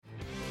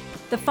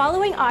The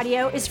following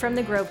audio is from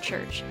the Grove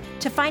Church.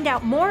 To find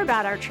out more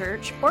about our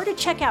church or to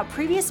check out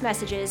previous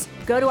messages,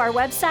 go to our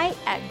website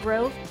at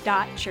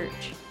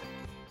grove.church.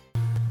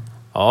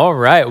 All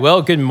right.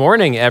 Well, good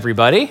morning,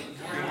 everybody.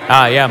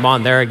 Yeah, I'm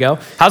on. There I go.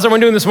 How's everyone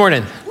doing this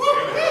morning?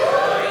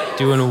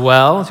 Doing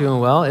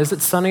well. Is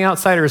it sunny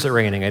outside or is it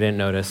raining? I didn't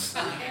notice.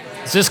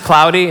 It's just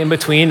cloudy in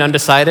between,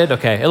 undecided.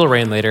 Okay, it'll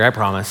rain later, I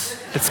promise.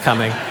 It's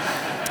coming.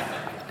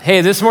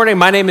 Hey, this morning,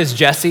 my name is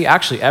Jesse.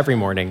 Actually, every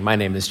morning, my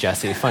name is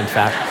Jesse. Fun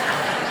fact.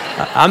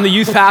 I'm the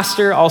youth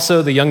pastor,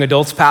 also the young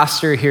adults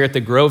pastor here at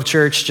the Grove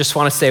Church. Just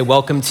want to say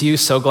welcome to you.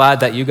 So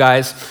glad that you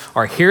guys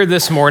are here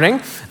this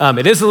morning.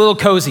 It is a little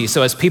cozy,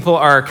 so as people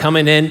are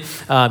coming in,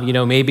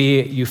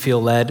 maybe you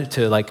feel led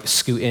to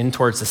scoot in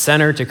towards the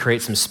center to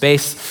create some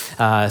space.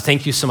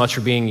 Thank you so much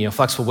for being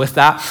flexible with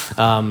that.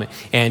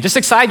 And just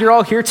excited you're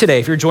all here today.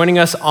 If you're joining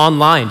us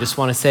online, just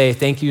want to say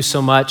thank you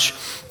so much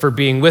for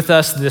being with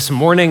us this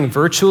morning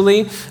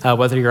virtually,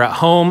 whether you're at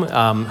home,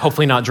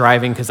 hopefully not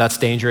driving because that's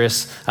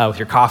dangerous, with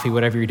your coffee,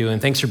 whatever you're doing.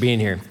 Thanks for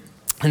being here.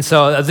 And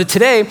so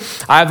today,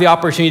 I have the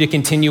opportunity to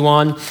continue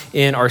on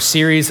in our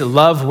series,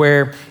 Love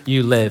Where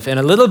You Live. And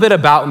a little bit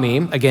about me.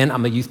 Again,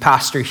 I'm a youth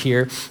pastor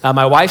here.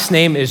 My wife's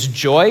name is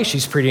Joy.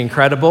 She's pretty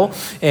incredible.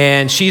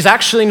 And she's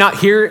actually not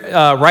here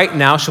right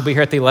now. She'll be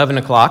here at the 11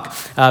 o'clock.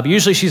 But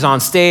usually she's on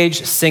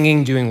stage,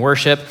 singing, doing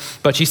worship.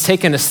 But she's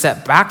taken a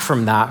step back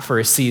from that for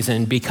a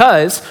season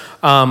because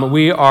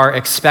we are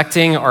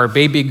expecting our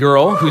baby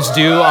girl who's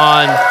due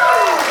on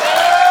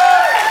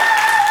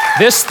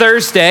this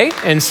Thursday,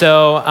 and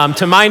so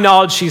to my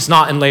knowledge, she's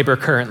not in labor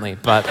currently,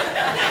 but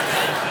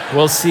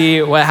we'll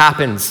see what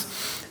happens.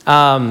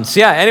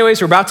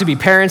 Anyways, we're about to be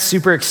parents,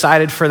 super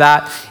excited for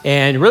that,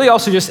 and really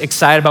also just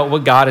excited about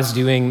what God is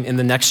doing in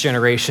the next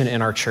generation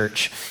in our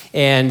church.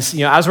 And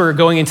as we're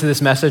going into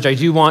this message, I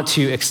do want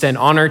to extend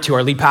honor to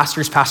our lead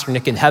pastors, Pastor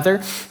Nick and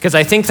Heather, because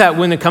I think that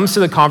when it comes to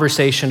the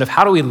conversation of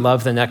how do we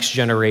love the next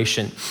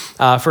generation,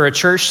 for a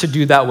church to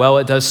do that well,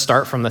 it does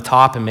start from the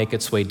top and make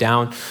its way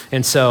down.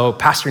 And so,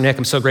 Pastor Nick,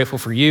 I'm so grateful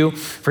for you,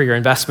 for your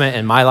investment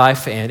in my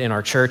life and in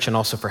our church, and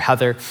also for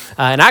Heather.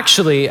 And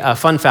actually, a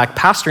fun fact,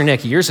 Pastor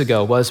Nick years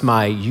ago was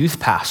my youth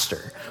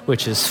pastor,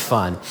 which is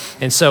fun.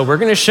 And so we're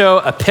going to show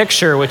a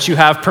picture which you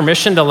have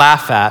permission to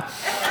laugh at.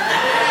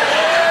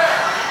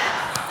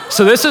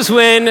 So this is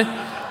when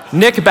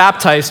Nick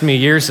baptized me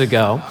years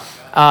ago.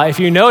 If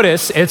you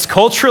notice, it's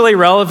culturally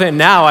relevant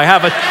now. I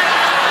have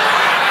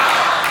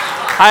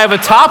a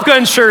Top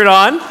Gun shirt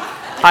on.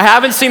 I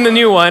haven't seen the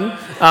new one.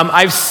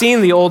 I've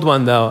seen the old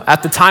one, though.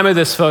 At the time of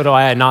this photo,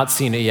 I had not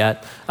seen it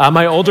yet.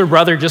 My older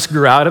brother just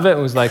grew out of it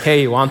and was like,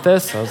 hey, you want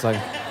this? I was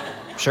like,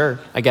 sure,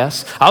 I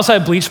guess. I also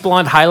had bleach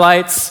blonde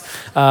highlights,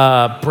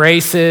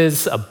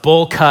 braces, a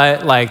bowl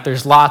cut.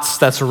 There's lots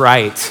that's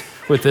right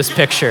with this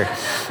picture.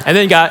 And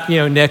then you got,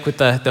 Nick with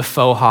the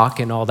faux hawk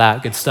and all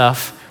that good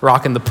stuff,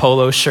 rocking the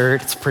polo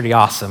shirt. It's pretty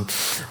awesome.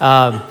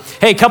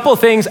 Hey, a couple of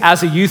things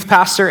as a youth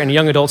pastor and a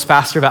young adults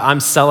pastor that I'm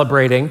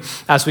celebrating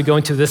as we go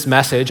into this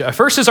message.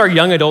 First is our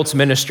young adults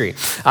ministry.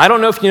 I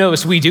don't know if you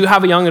noticed, we do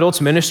have a young adults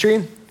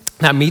ministry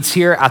that meets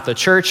here at the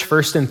church,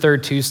 first and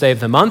third Tuesday of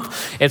the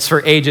month. It's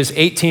for ages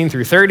 18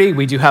 through 30.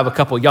 We do have a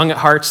couple young at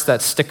hearts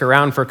that stick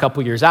around for a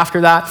couple years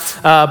after that.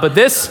 But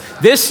this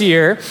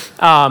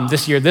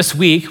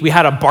week, we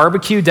had a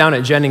barbecue down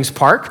at Jennings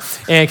Park.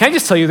 And can I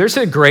just tell you, there's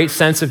a great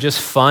sense of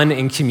just fun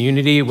and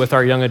community with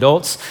our young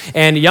adults.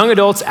 And young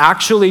adults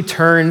actually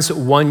turns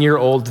 1 year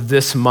old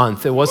this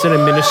month. It wasn't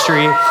a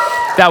ministry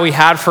that we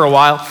had for a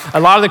while. A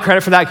lot of the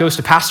credit for that goes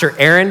to Pastor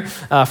Aaron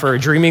for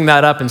dreaming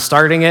that up and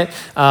starting it,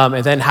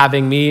 and then having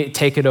me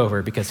take it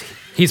over because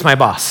he's my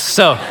boss.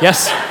 So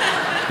yes,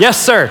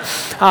 sir.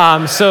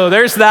 So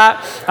there's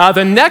that.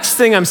 The next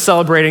thing I'm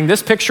celebrating,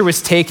 this picture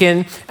was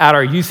taken at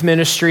our youth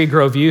ministry,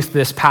 Grove Youth,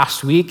 this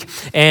past week.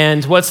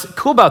 And what's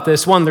cool about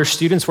this, one, there's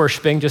students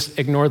worshiping. Just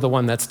ignore the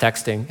one that's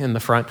texting in the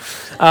front.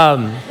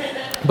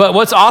 But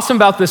what's awesome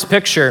about this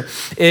picture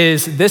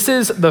is this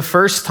is the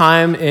first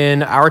time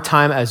in our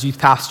time as youth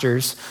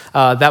pastors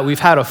that we've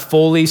had a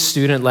fully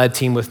student-led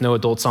team with no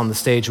adults on the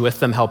stage with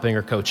them helping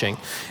or coaching.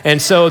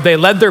 And so they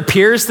led their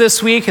peers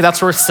this week.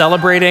 That's what we're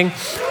celebrating.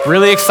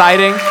 Really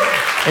exciting.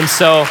 And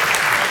so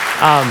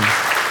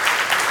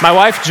my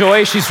wife,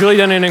 Joy, she's really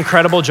done an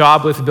incredible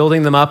job with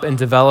building them up and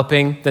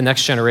developing the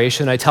next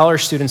generation. I tell our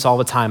students all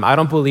the time, I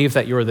don't believe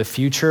that you're the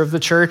future of the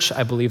church.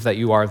 I believe that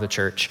you are the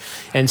church.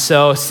 And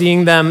so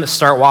seeing them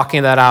start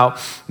walking that out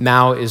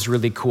now is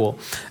really cool.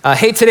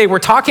 Hey, today we're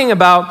talking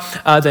about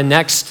the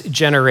next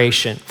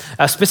generation.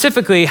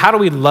 Specifically, how do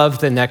we love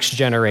the next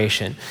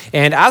generation?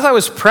 And as I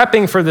was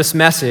prepping for this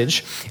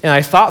message, and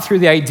I thought through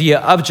the idea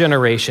of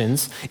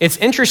generations, it's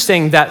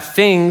interesting that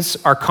things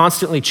are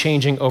constantly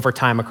changing over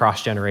time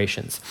across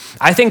generations.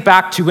 I think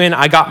back to when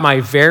I got my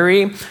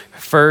very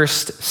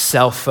first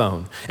cell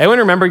phone. Anyone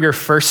remember your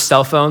first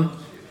cell phone?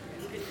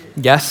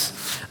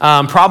 Yes.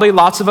 Probably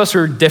lots of us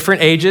were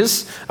different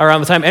ages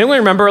around the time. Anyone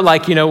remember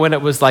when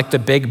it was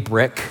the big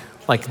brick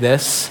like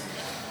this?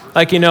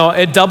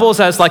 It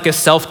doubles as a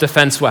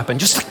self-defense weapon.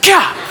 Just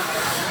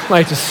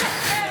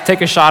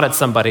take a shot at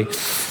somebody.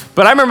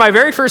 But I remember my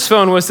very first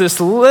phone was this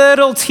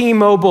little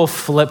T-Mobile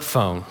flip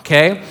phone,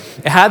 okay?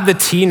 It had the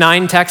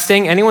T9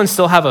 texting. Anyone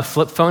still have a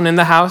flip phone in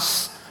the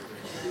house?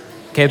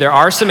 Okay, there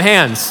are some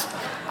hands.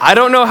 I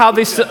don't know how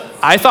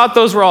I thought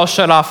those were all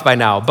shut off by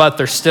now, but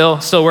they're still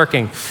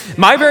working.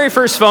 My very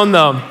first phone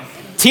though,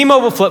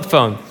 T-Mobile flip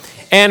phone.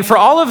 And for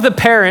all of the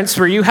parents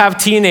where you have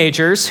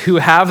teenagers who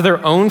have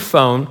their own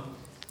phone,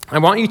 I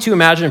want you to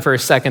imagine for a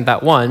second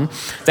that one,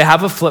 they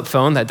have a flip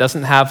phone that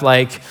doesn't have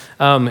like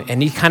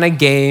any kind of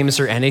games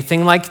or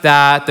anything like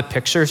that. The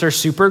pictures are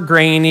super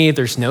grainy.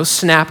 There's no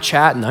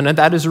Snapchat. None of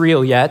that is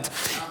real yet.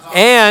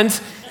 And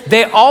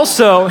they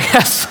also,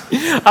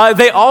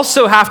 they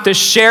also have to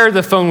share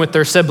the phone with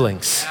their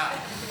siblings.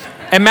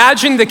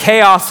 Imagine the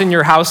chaos in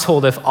your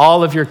household if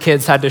all of your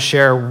kids had to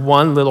share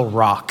one little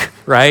rock,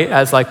 right,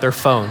 as like their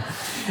phone.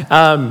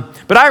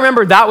 But I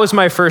remember that was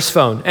my first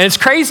phone. And it's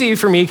crazy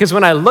for me because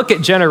when I look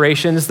at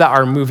generations that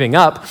are moving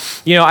up,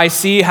 I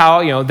see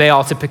how, they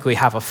all typically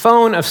have a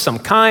phone of some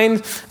kind.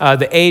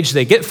 The age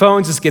they get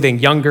phones is getting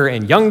younger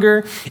and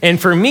younger.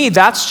 And for me,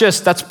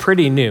 that's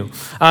pretty new.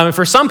 And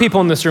for some people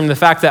in this room, the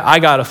fact that I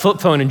got a flip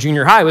phone in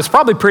junior high was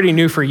probably pretty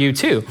new for you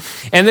too.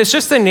 And it's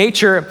just the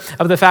nature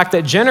of the fact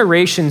that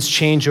generations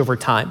change over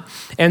time.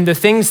 And the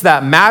things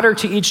that matter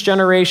to each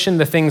generation,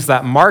 the things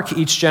that mark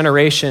each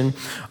generation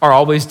are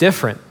always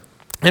different.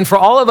 And for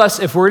all of us,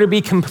 if we're to be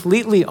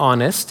completely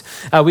honest,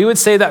 we would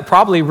say that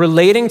probably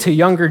relating to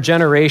younger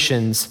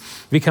generations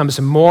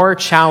becomes more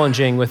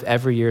challenging with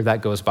every year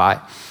that goes by.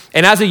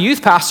 And as a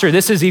youth pastor,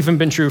 this has even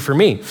been true for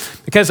me,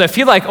 because I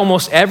feel like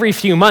almost every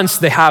few months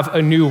they have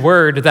a new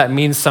word that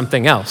means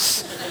something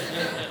else.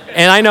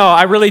 And I know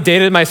I really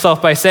dated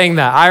myself by saying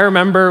that. I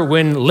remember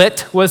when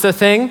lit was a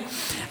thing.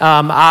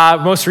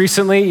 Most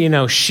recently,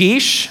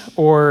 sheesh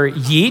or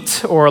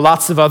yeet or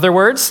lots of other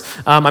words.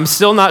 I'm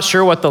still not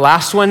sure what the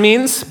last one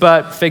means,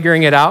 but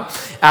figuring it out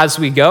as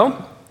we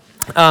go.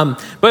 But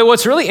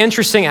what's really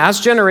interesting,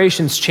 as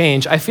generations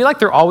change, I feel like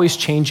they're always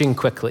changing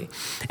quickly.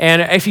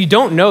 And if you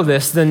don't know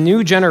this, the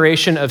new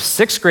generation of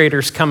sixth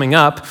graders coming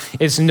up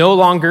is no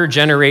longer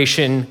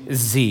Generation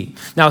Z.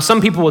 Now,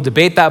 some people will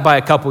debate that by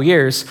a couple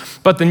years,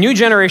 but the new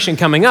generation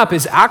coming up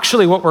is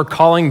actually what we're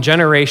calling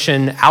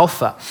Generation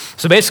Alpha.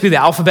 So basically, the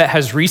alphabet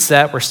has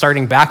reset. We're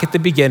starting back at the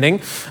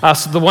beginning.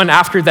 So the one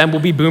after them will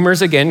be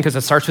boomers again, because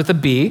it starts with a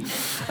B.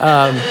 It's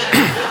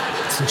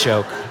a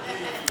joke.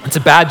 It's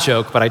a bad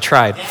joke, but I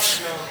tried.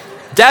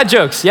 Dad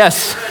jokes,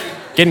 yes.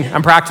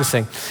 I'm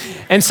practicing.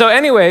 And so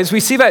anyways, we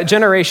see that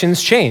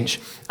generations change.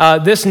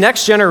 This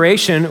next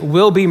generation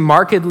will be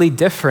markedly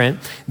different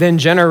than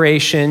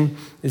Generation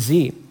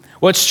Z.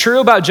 What's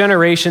true about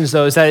generations,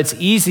 though, is that it's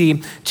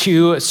easy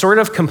to sort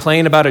of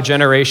complain about a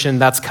generation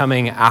that's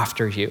coming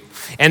after you.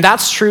 And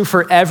that's true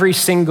for every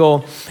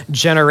single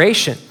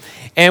generation.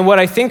 And what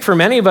I think for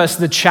many of us,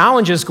 the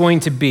challenge is going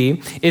to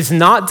be is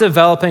not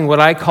developing what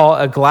I call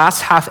a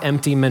glass half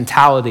empty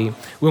mentality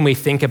when we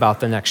think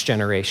about the next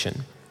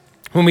generation.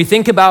 When we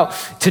think about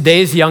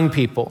today's young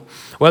people,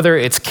 whether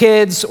it's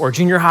kids or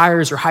junior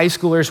hires or high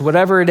schoolers,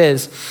 whatever it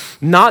is,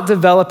 not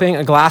developing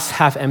a glass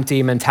half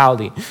empty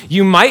mentality.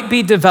 You might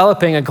be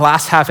developing a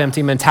glass half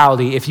empty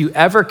mentality if you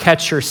ever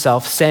catch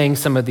yourself saying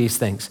some of these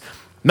things.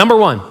 Number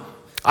one,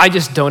 I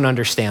just don't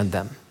understand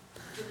them.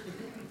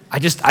 I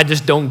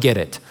just don't get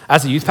it.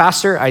 As a youth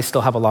pastor, I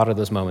still have a lot of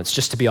those moments,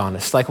 just to be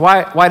honest. Like,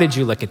 why did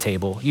you lick a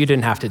table? You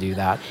didn't have to do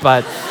that,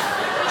 but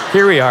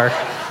here we are.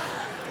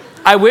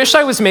 I wish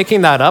I was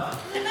making that up,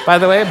 by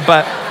the way,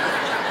 but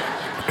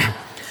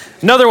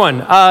another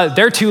one,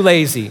 they're too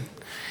lazy.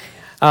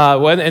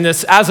 And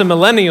this, as a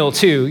millennial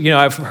too,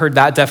 I've heard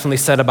that definitely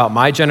said about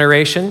my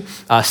generation.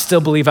 Still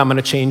believe I'm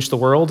gonna change the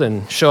world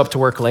and show up to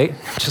work late.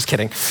 Just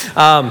kidding.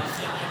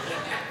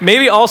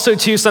 Maybe also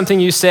too, something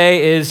you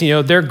say is,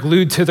 they're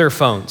glued to their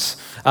phones.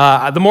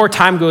 The more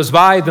time goes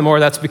by, the more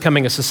that's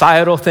becoming a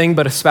societal thing,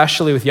 but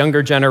especially with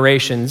younger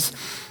generations,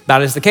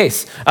 that is the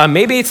case.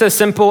 Maybe it's as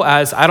simple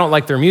as, I don't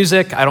like their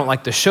music, I don't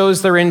like the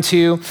shows they're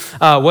into,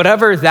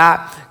 whatever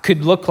that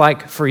could look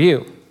like for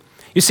you.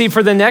 You see,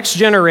 for the next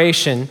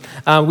generation,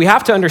 we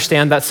have to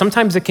understand that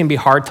sometimes it can be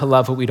hard to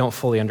love what we don't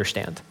fully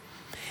understand.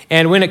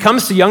 And when it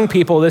comes to young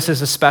people, this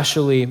is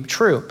especially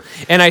true.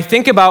 And I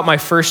think about my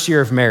first year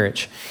of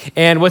marriage.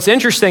 And what's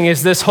interesting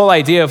is this whole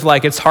idea of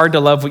it's hard to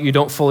love what you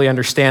don't fully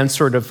understand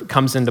sort of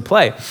comes into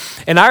play.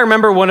 And I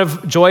remember one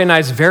of Joy and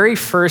I's very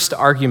first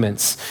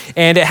arguments.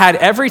 And it had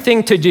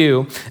everything to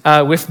do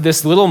with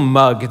this little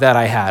mug that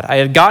I had. I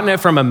had gotten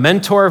it from a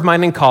mentor of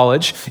mine in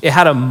college. It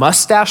had a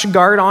mustache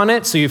guard on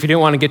it. So if you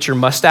didn't want to get your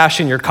mustache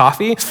in your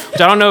coffee,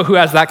 which I don't know who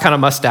has that kind of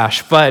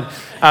mustache, but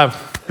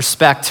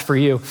respect for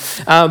you.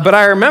 But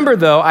I remember,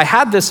 though, I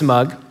had this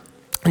mug,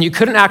 and you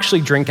couldn't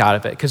actually drink out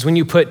of it, because when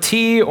you put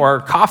tea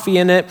or coffee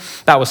in it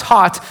that was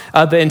hot,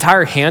 the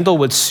entire handle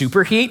would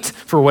superheat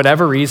for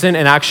whatever reason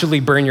and actually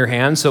burn your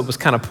hands, so it was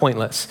kind of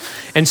pointless.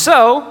 And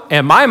so,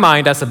 in my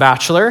mind as a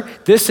bachelor,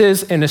 this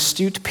is an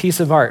astute piece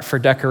of art for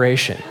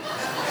decoration.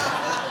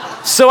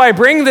 So I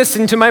bring this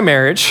into my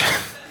marriage,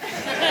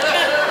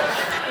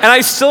 And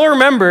I still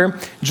remember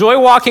Joy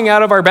walking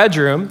out of our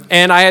bedroom,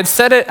 and I had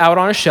set it out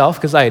on a shelf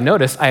because I had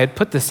noticed I had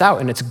put this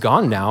out and it's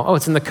gone now. Oh,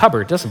 it's in the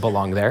cupboard, it doesn't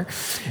belong there.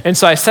 And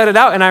so I set it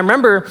out, and I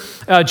remember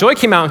Joy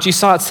came out and she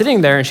saw it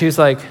sitting there, and she was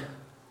like,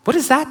 "What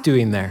is that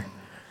doing there?"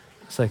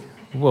 It's like,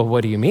 "Well,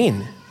 what do you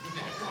mean?"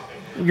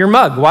 "Your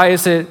mug, why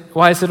is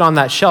it on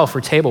that shelf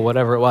or table,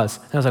 whatever it was?"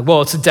 And I was like,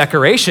 "Well, it's a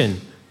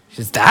decoration." She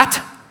says,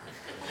 "That?"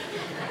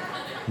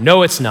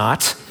 "No, it's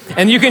not."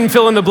 And you can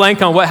fill in the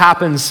blank on what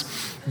happens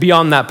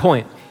beyond that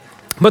point.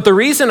 But the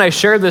reason I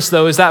share this,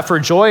 though, is that for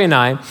Joy and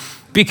I,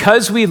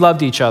 because we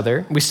loved each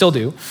other, we still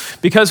do,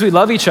 because we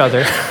love each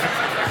other,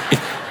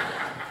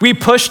 we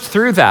pushed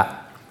through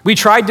that. We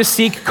tried to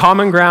seek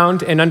common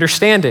ground and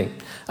understanding.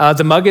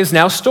 The mug is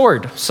now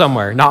stored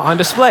somewhere, not on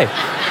display.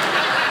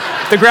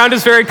 The ground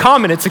is very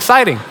common, it's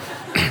exciting.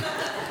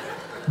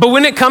 But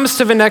when it comes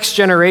to the next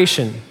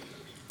generation,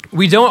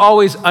 we don't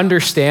always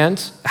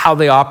understand how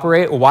they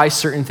operate, why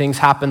certain things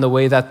happen the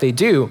way that they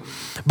do.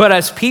 But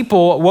as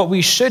people, what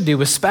we should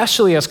do,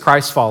 especially as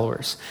Christ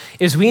followers,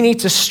 is we need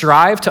to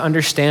strive to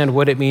understand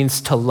what it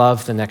means to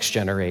love the next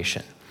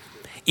generation.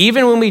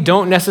 Even when we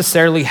don't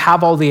necessarily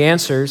have all the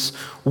answers,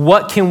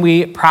 what can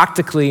we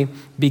practically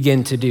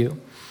begin to do?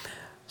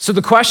 So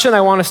the question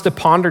I want us to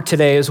ponder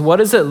today is, what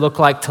does it look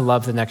like to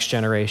love the next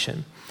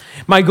generation?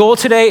 My goal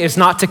today is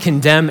not to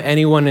condemn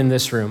anyone in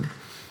this room.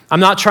 I'm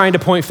not trying to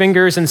point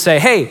fingers and say,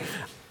 "Hey,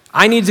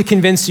 I need to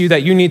convince you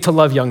that you need to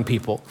love young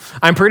people."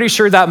 I'm pretty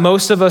sure that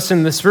most of us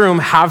in this room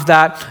have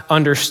that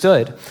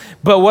understood.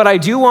 But what I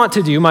do want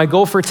to do, my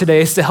goal for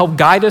today, is to help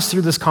guide us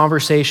through this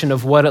conversation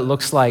of what it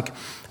looks like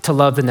to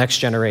love the next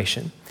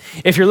generation.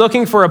 If you're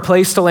looking for a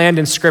place to land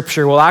in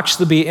Scripture, we'll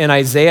actually be in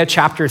Isaiah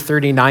chapter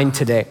 39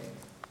 today.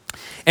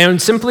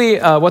 And simply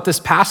what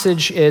this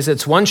passage is,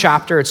 it's one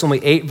chapter, it's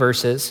only 8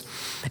 verses.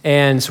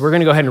 And so we're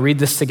going to go ahead and read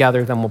this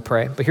together, then we'll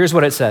pray. But here's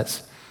what it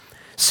says.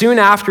 "Soon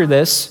after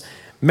this,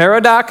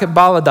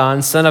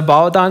 Merodach-Baladan, son of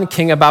Baladan,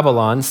 king of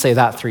Babylon," say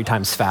that 3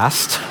 times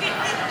fast.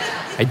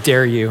 I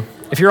dare you.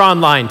 If you're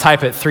online,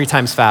 type it 3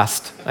 times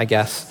fast, I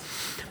guess.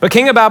 "But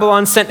king of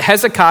Babylon sent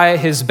Hezekiah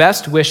his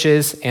best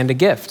wishes and a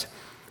gift.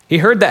 He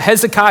heard that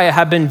Hezekiah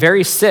had been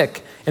very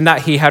sick and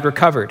that he had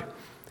recovered.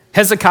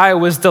 Hezekiah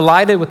was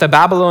delighted with the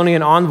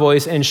Babylonian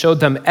envoys and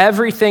showed them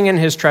everything in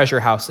his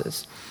treasure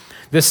houses,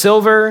 the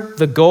silver,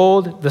 the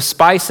gold, the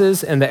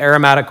spices, and the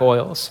aromatic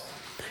oils.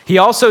 He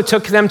also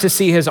took them to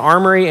see his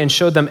armory and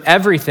showed them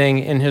everything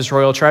in his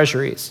royal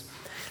treasuries.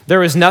 There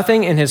was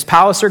nothing in his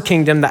palace or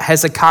kingdom that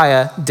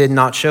Hezekiah did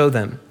not show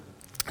them.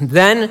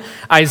 Then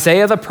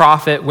Isaiah the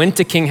prophet went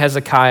to King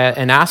Hezekiah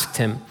and asked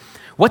him,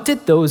 'What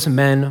did those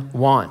men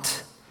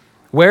want?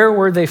 Where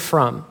were they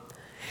from?'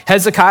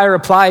 Hezekiah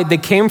replied, 'They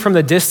came from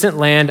the distant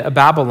land of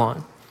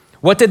Babylon.'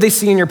 'What did they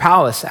see in your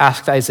palace?'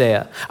 asked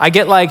Isaiah." I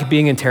get like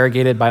being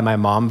interrogated by my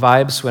mom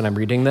vibes when I'm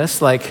reading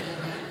this. Like,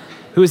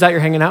 who is that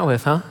you're hanging out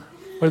with, huh?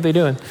 What are they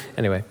doing?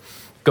 Anyway,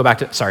 go back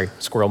to,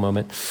 squirrel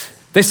moment.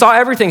 "They saw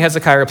everything,"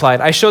 Hezekiah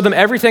replied. "I showed them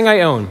everything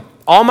I own,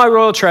 all my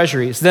royal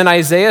treasuries." Then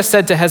Isaiah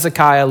said to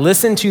Hezekiah,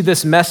 "Listen to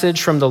this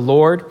message from the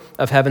Lord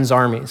of heaven's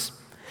armies.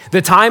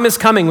 The time is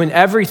coming when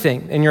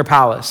everything in your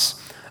palace,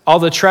 all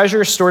the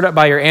treasures stored up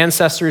by your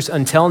ancestors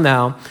until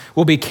now,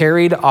 will be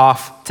carried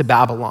off to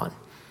Babylon.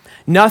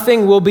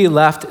 Nothing will be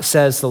left,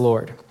 says the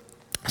Lord.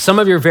 Some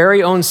of your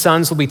very own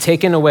sons will be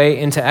taken away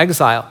into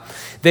exile.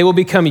 They will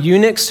become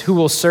eunuchs who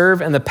will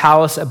serve in the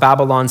palace of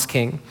Babylon's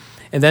king."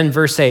 And then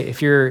verse 8,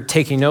 if you're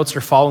taking notes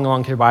or following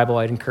along to your Bible,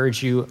 I'd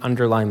encourage you to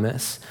underline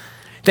this.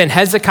 "Then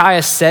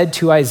Hezekiah said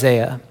to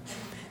Isaiah,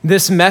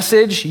 'This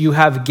message you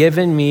have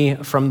given me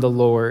from the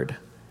Lord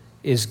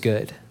is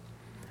good.'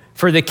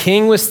 For the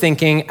king was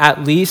thinking,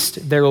 'At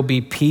least there will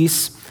be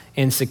peace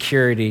and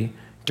security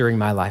during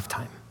my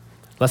lifetime.'"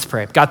 Let's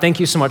pray. God, thank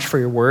you so much for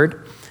your word.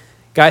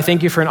 God, I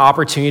thank you for an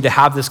opportunity to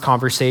have this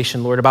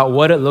conversation, Lord, about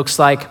what it looks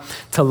like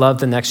to love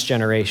the next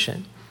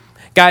generation.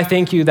 God, I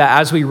thank you that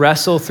as we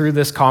wrestle through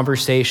this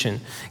conversation,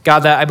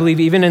 God, that I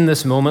believe even in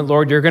this moment,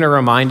 Lord, you're going to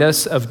remind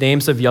us of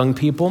names of young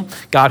people,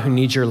 God, who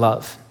need your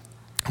love.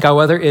 God,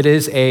 whether it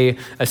is a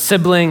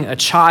sibling, a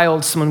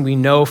child, someone we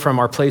know from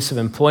our place of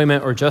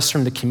employment or just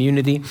from the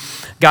community,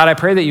 God, I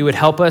pray that you would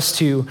help us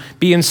to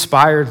be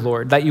inspired,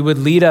 Lord, that you would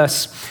lead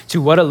us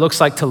to what it looks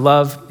like to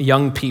love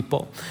young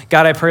people.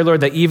 God, I pray,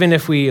 Lord, that even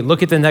if we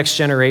look at the next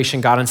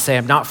generation, God, and say,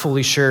 I'm not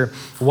fully sure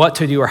what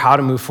to do or how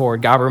to move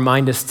forward, God,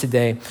 remind us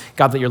today,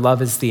 God, that your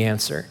love is the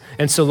answer.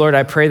 And so, Lord,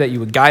 I pray that you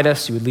would guide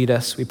us, you would lead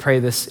us. We pray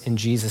this in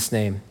Jesus'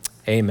 name.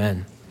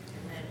 Amen.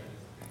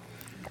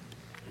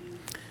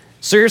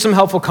 So here's some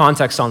helpful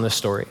context on this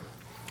story.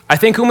 I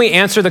think when we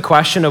answer the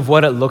question of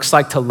what it looks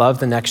like to love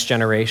the next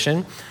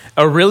generation,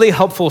 a really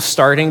helpful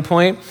starting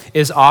point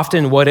is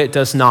often what it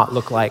does not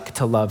look like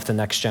to love the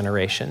next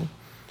generation.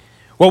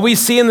 What we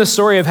see in the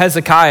story of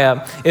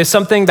Hezekiah is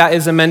something that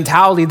is a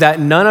mentality that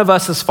none of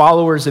us as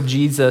followers of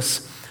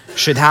Jesus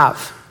should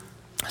have.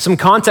 Some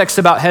context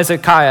about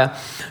Hezekiah.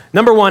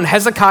 Number one,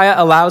 Hezekiah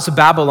allows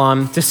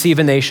Babylon to see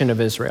the nation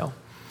of Israel.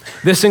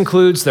 This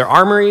includes their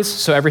armories,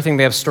 so everything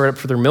they have stored up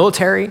for their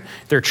military,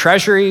 their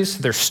treasuries,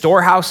 their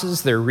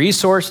storehouses, their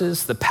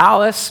resources, the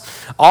palace.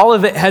 All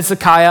of it,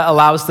 Hezekiah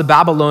allows the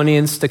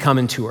Babylonians to come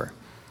and tour,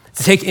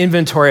 to take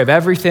inventory of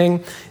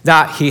everything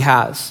that he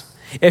has.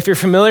 If you're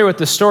familiar with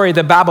the story,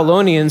 the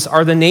Babylonians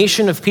are the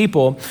nation of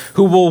people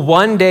who will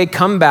one day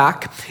come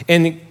back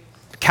and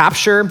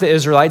capture the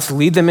Israelites,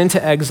 lead them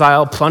into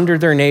exile, plunder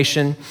their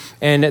nation,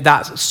 and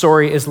that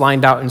story is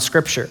lined out in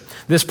Scripture.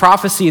 This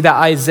prophecy that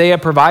Isaiah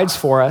provides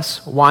for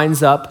us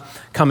winds up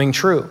coming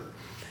true.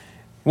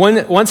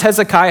 Once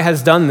Hezekiah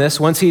has done this,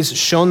 once he's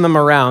shown them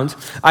around,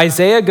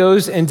 Isaiah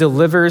goes and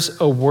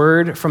delivers a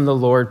word from the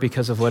Lord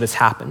because of what has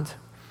happened.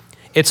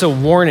 It's a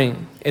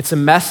warning. It's a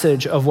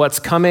message of what's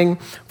coming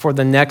for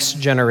the next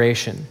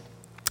generation.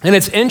 And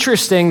it's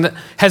interesting that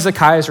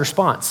Hezekiah's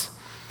response.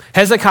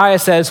 Hezekiah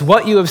says,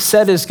 what you have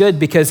said is good,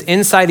 because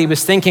inside he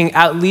was thinking,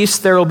 at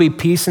least there will be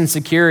peace and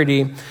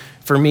security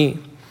for me.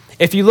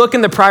 If you look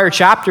in the prior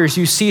chapters,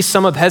 you see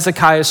some of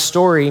Hezekiah's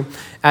story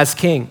as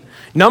king.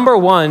 Number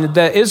one,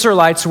 the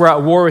Israelites were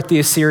at war with the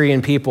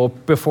Assyrian people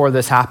before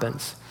this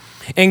happens.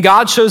 And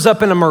God shows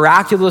up in a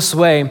miraculous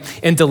way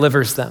and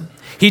delivers them.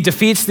 He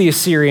defeats the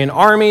Assyrian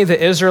army. The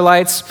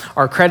Israelites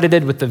are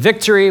credited with the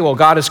victory. Well,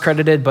 God is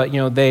credited, but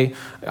they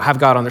have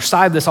God on their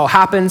side. This all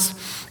happens.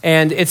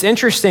 And it's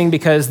interesting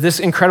because this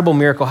incredible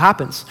miracle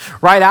happens.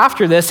 Right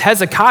after this,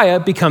 Hezekiah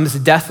becomes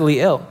deathly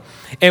ill.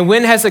 And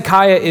when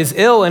Hezekiah is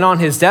ill and on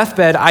his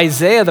deathbed,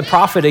 Isaiah the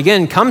prophet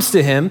again comes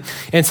to him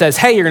and says,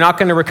 hey, you're not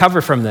going to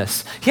recover from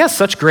this. He has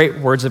such great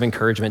words of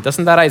encouragement.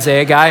 Doesn't that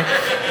Isaiah guy?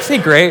 Isn't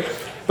he great?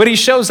 But he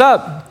shows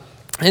up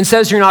and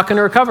says, you're not going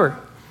to recover.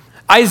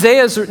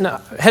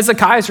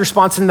 Hezekiah's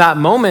response in that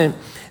moment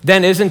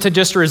then isn't to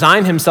just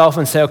resign himself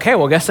and say, okay,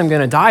 well, I guess I'm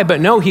going to die.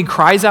 But no, he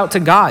cries out to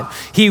God.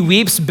 He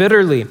weeps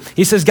bitterly.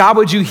 He says, God,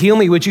 would you heal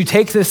me? Would you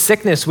take this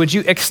sickness? Would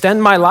you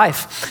extend my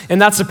life? And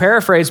that's a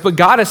paraphrase, but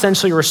God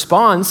essentially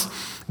responds,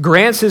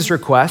 grants his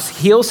request,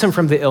 heals him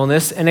from the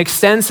illness, and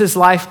extends his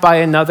life by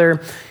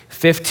another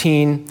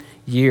 15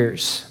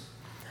 years.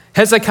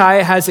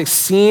 Hezekiah has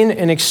seen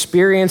and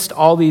experienced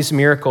all these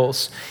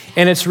miracles.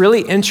 And it's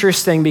really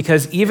interesting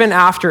because even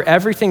after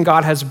everything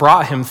God has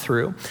brought him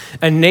through,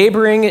 a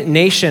neighboring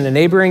nation, a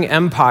neighboring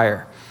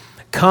empire,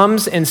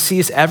 comes and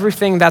sees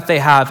everything that they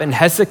have. And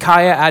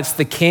Hezekiah, as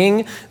the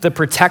king, the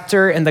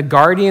protector, and the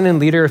guardian and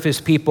leader of his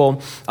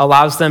people,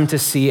 allows them to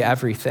see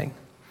everything.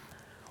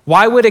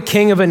 Why would a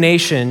king of a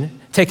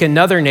nation take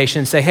another nation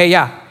and say, hey,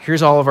 yeah,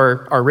 here's all of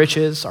our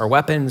riches, our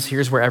weapons,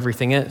 here's where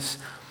everything is?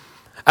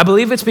 I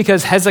believe it's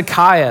because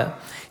Hezekiah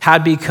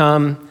had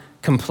become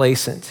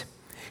complacent.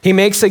 He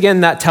makes again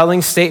that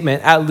telling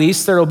statement, at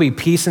least there will be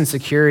peace and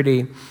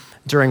security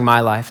during my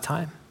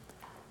lifetime.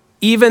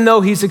 Even though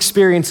he's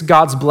experienced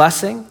God's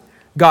blessing,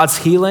 God's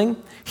healing,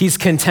 he's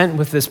content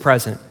with this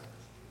present.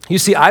 You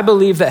see, I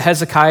believe that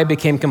Hezekiah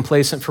became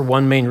complacent for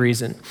one main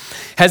reason.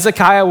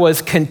 Hezekiah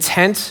was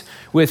content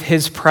with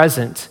his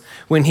present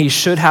when he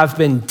should have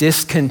been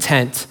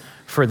discontent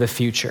for the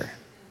future.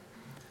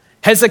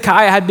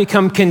 Hezekiah had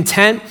become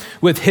content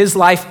with his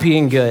life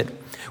being good,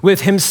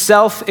 with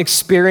himself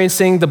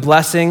experiencing the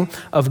blessing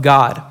of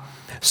God.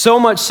 So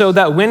much so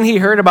that when he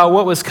heard about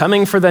what was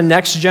coming for the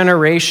next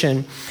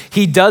generation,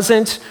 he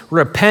doesn't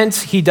repent,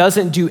 he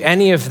doesn't do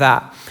any of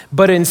that,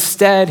 but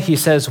instead he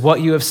says,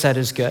 what you have said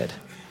is good.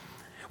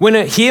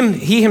 When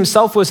he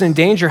himself was in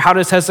danger, how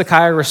does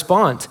Hezekiah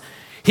respond?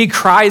 He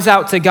cries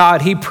out to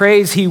God, he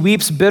prays, he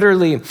weeps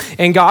bitterly,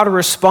 and God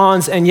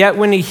responds. And yet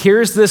when he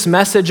hears this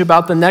message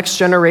about the next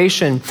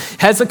generation,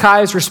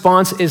 Hezekiah's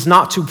response is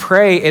not to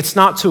pray, it's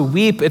not to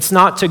weep, it's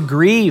not to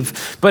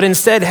grieve, but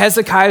instead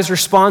Hezekiah's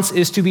response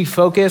is to be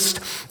focused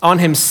on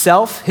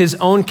himself, his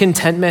own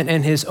contentment,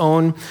 and his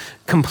own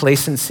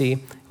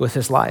complacency with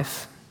his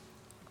life.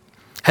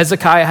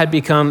 Hezekiah had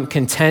become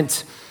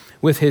content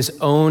with his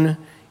own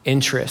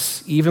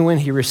interests, even when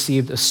he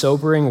received a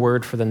sobering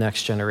word for the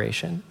next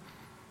generation.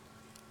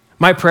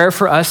 My prayer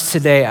for us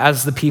today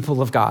as the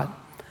people of God,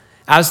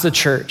 as the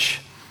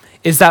church,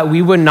 is that we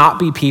would not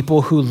be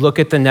people who look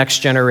at the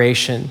next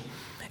generation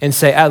and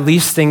say, at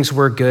least things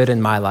were good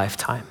in my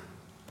lifetime.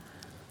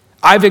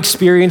 I've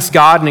experienced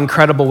God in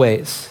incredible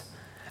ways.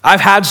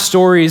 I've had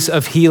stories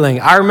of healing.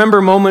 I remember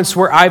moments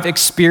where I've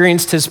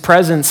experienced his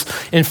presence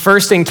and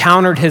first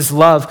encountered his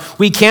love.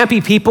 We can't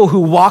be people who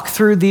walk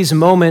through these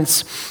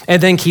moments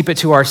and then keep it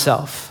to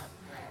ourselves.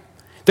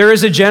 There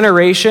is a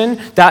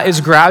generation that is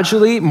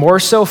gradually more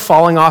so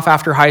falling off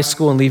after high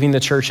school and leaving the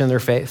church in their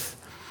faith.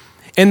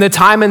 And the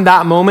time in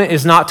that moment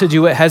is not to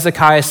do what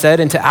Hezekiah said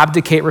and to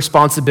abdicate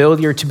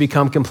responsibility or to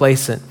become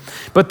complacent.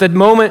 But the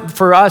moment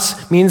for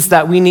us means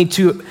that we need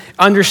to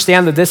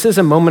understand that this is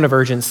a moment of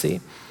urgency,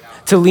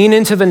 to lean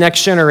into the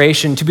next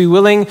generation, to be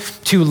willing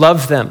to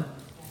love them.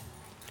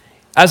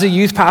 As a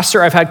youth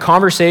pastor, I've had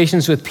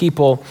conversations with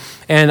people,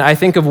 and I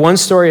think of one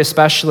story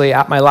especially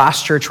at my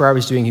last church where I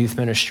was doing youth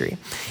ministry.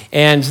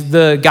 And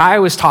the guy I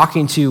was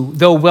talking to,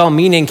 though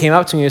well-meaning, came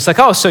up to me and was like,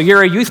 oh, so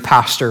you're a youth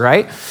pastor,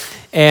 right?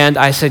 And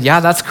I said,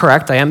 yeah, that's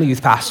correct. I am a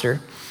youth pastor.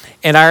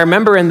 And I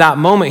remember in that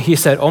moment, he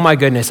said, oh my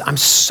goodness, I'm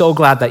so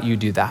glad that you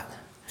do that.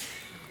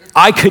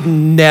 I could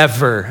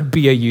never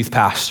be a youth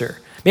pastor.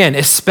 Man,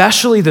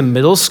 especially the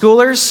middle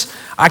schoolers,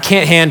 I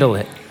can't handle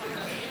it.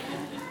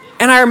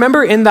 And I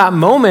remember in that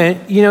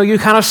moment, you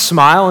kind of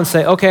smile and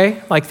say,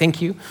 okay,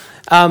 thank you.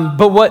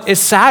 But what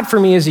is sad for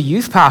me as a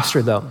youth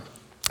pastor, though,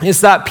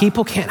 is that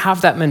people can't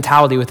have that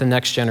mentality with the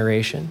next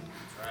generation.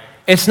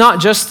 It's not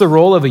just the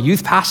role of a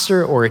youth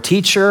pastor or a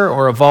teacher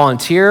or a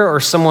volunteer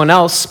or someone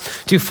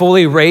else to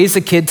fully raise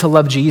a kid to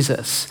love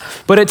Jesus,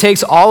 but it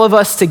takes all of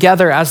us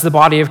together as the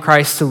body of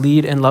Christ to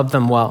lead and love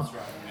them well.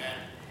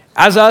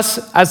 As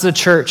the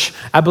church,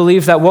 I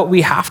believe that what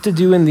we have to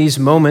do in these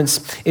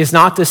moments is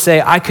not to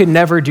say, I could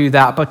never do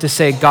that, but to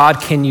say,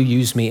 God, can you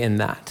use me in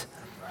that?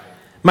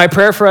 My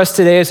prayer for us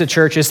today as a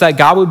church is that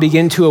God would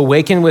begin to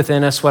awaken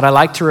within us what I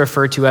like to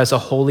refer to as a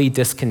holy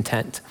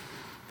discontent.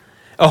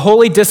 A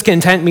holy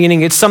discontent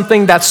meaning it's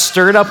something that's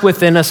stirred up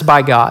within us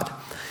by God.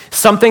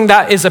 Something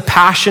that is a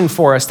passion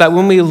for us, that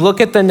when we look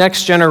at the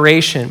next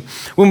generation,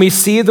 when we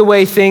see the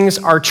way things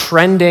are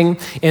trending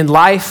in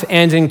life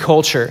and in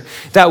culture,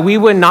 that we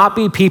would not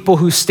be people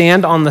who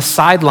stand on the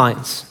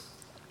sidelines.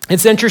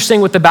 It's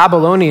interesting with the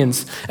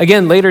Babylonians.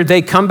 Again, later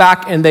they come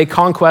back and they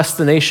conquest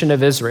the nation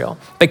of Israel.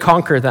 They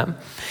conquer them.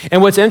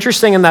 And what's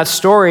interesting in that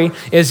story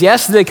is,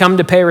 yes, they come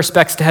to pay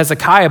respects to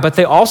Hezekiah, but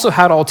they also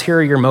had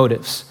ulterior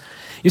motives.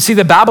 You see,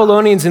 the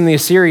Babylonians and the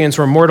Assyrians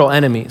were mortal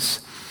enemies.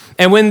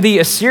 And when the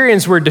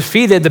Assyrians were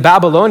defeated, the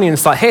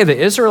Babylonians thought, hey, the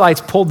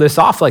Israelites pulled this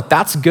off.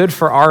 That's good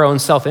for our own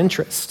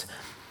self-interest.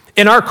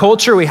 In our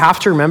culture, we have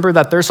to remember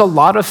that there's a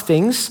lot of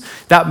things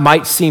that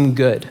might seem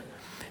good.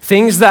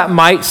 Things that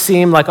might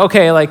seem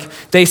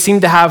they seem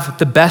to have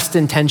the best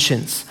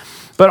intentions.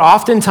 But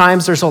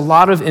oftentimes, there's a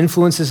lot of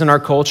influences in our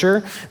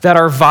culture that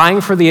are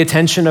vying for the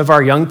attention of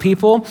our young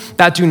people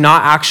that do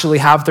not actually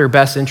have their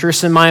best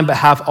interests in mind, but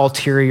have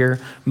ulterior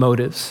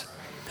motives.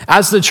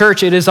 As the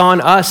church, it is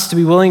on us to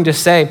be willing to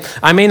say,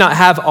 I may not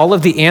have all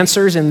of the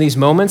answers in these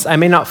moments. I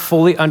may not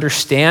fully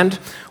understand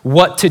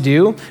what to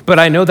do, but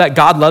I know that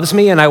God loves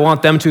me and I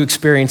want them to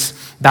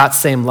experience that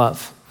same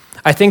love.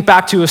 I think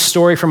back to a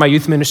story from my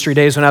youth ministry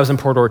days when I was in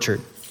Port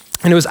Orchard.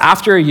 And it was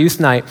after a youth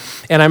night,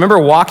 and I remember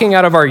walking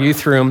out of our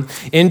youth room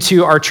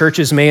into our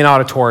church's main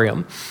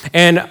auditorium.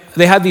 And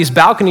they had these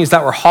balconies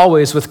that were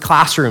hallways with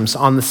classrooms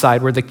on the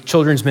side where the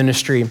children's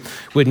ministry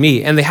would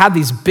meet. And they had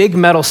these big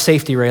metal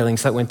safety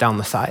railings that went down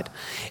the side.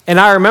 And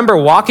I remember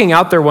walking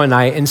out there one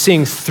night and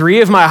seeing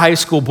 3 of my high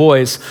school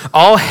boys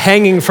all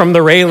hanging from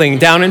the railing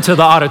down into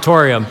the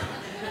auditorium.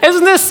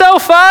 Isn't this so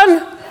fun?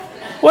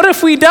 What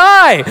if we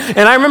die?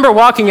 And I remember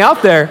walking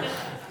out there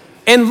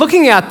and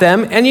looking at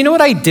them, and you know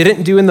what I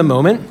didn't do in the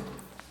moment?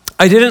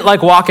 I didn't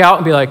walk out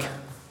and be like,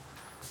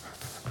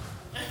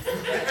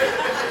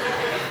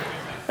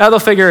 they'll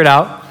figure it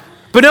out.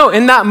 But no,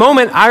 in that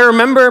moment, I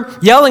remember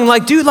yelling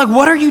dude,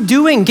 what are you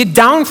doing? Get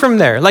down from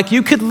there.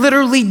 You could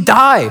literally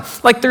die.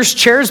 There's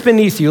chairs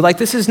beneath you.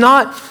 This is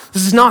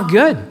not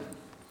good.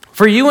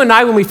 For you and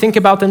I, when we think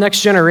about the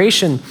next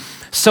generation,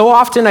 so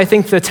often I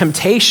think the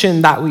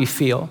temptation that we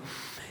feel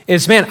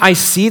is, man, I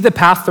see the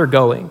path they're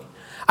going.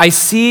 I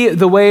see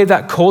the way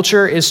that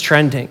culture is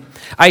trending.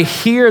 I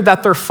hear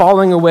that they're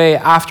falling away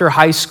after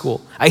high school.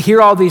 I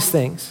hear all these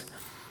things.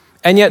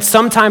 And yet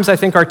sometimes I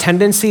think our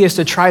tendency is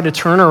to try to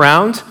turn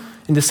around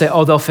and to say,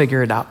 oh, they'll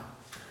figure it out.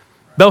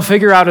 They'll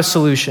figure out a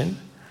solution.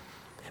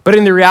 But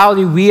in the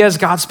reality, we as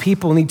God's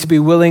people need to be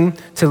willing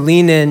to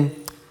lean in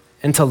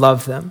and to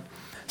love them.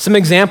 Some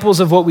examples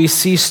of what we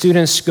see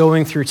students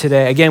going through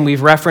today. Again,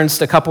 we've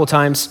referenced a couple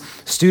times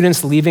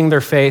students leaving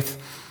their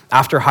faith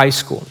after high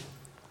school.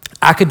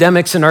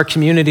 Academics in our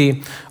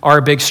community are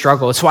a big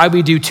struggle. It's why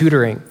we do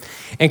tutoring.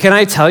 And can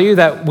I tell you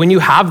that when you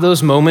have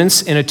those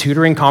moments in a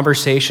tutoring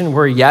conversation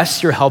where,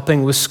 yes, you're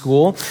helping with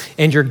school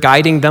and you're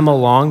guiding them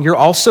along, you're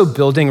also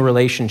building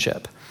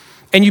relationship.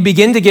 And you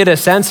begin to get a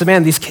sense of,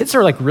 man, these kids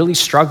are really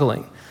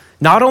struggling,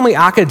 not only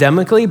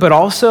academically, but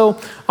also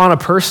on a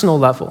personal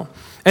level.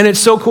 And it's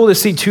so cool to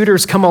see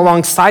tutors come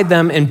alongside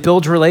them and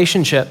build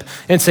relationship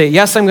and say,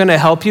 yes, I'm going to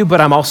help you,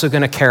 but I'm also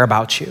going to care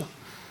about you.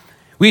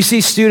 We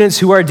see students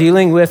who are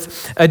dealing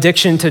with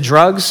addiction to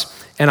drugs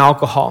and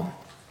alcohol.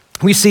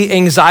 We see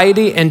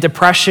anxiety and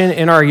depression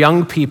in our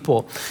young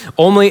people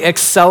only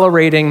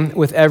accelerating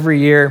with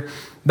every year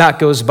that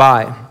goes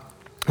by.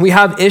 We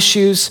have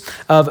issues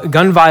of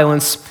gun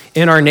violence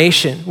in our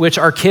nation, which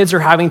our kids are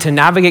having to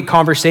navigate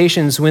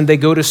conversations when they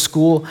go to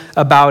school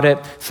about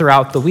it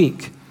throughout the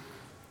week.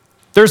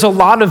 There's a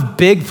lot of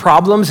big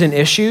problems and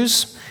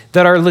issues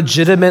that are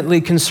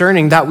legitimately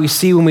concerning that we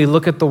see when we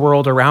look at the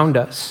world around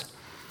us.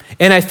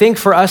 And I think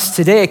for us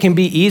today, it can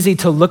be easy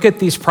to look at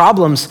these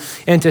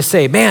problems and to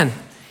say, man,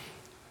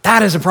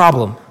 that is a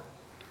problem.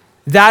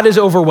 That is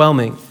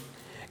overwhelming.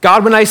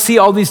 God, when I see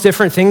all these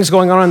different things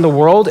going on in the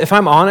world, if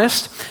I'm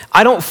honest,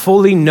 I don't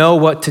fully know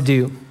what to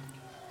do.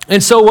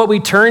 And so what we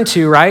turn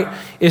to, right,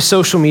 is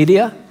social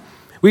media.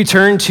 We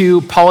turn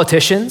to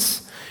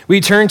politicians.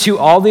 We turn to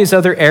all these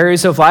other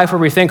areas of life where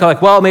we think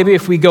well, maybe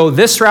if we go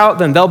this route,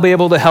 then they'll be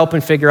able to help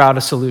and figure out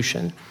a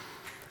solution.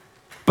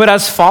 But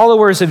as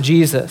followers of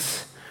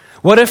Jesus,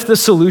 what if the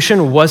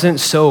solution wasn't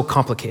so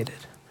complicated?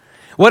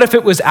 What if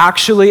it was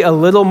actually a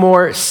little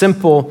more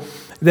simple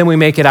than we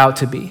make it out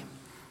to be?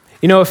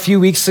 You know, a few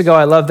weeks ago,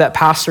 I love that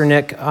Pastor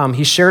Nick,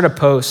 he shared a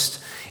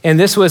post, and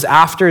this was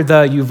after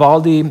the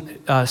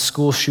Uvalde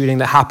school shooting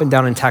that happened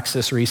down in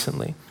Texas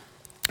recently.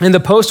 And the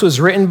post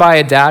was written by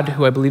a dad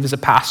who I believe is a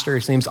pastor.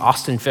 His name's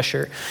Austin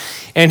Fisher.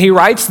 And he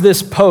writes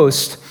this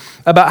post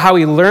about how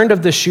he learned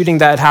of the shooting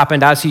that had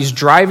happened as he's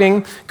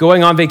driving,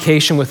 going on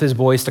vacation with his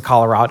boys to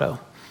Colorado.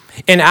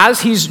 And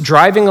as he's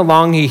driving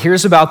along, he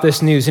hears about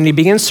this news and he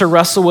begins to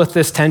wrestle with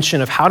this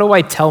tension of how do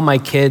I tell my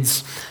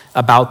kids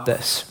about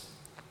this?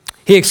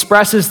 He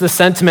expresses the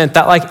sentiment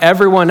that like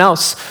everyone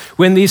else,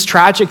 when these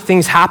tragic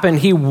things happen,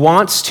 he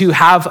wants to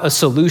have a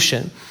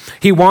solution.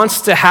 He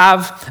wants to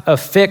have a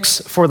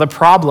fix for the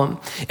problem.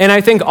 And I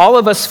think all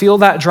of us feel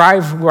that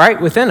drive right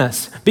within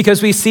us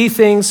because we see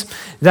things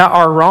that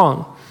are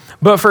wrong.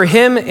 But for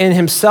him in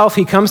himself,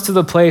 he comes to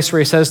the place where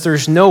he says,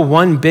 there's no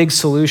one big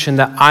solution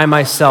that I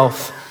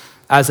myself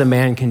as a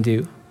man can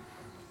do.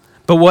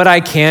 But what I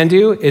can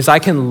do is I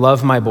can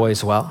love my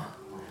boys well.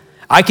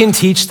 I can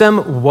teach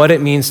them what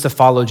it means to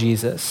follow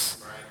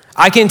Jesus.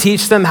 I can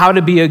teach them how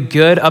to be a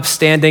good,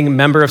 upstanding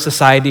member of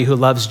society who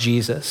loves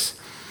Jesus.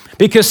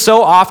 Because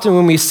so often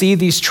when we see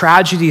these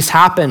tragedies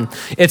happen,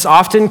 it's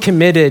often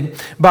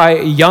committed by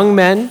young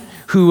men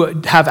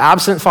who have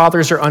absent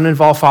fathers or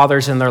uninvolved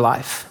fathers in their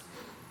life.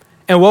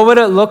 And what would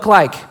it look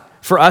like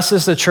for us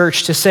as the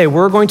church to say,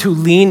 we're going to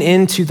lean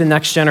into the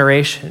next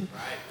generation?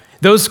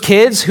 Those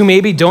kids who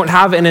maybe don't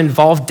have an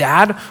involved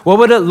dad, what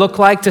would it look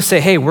like to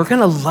say, hey, we're going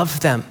to love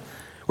them.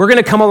 We're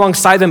going to come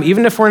alongside them,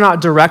 even if we're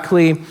not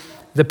directly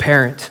the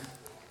parent.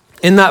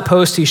 In that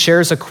post, he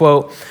shares a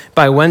quote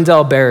by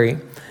Wendell Berry.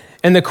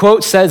 And the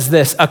quote says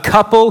this: a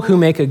couple who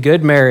make a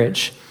good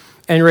marriage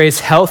and raise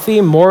healthy,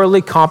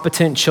 morally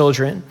competent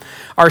children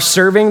are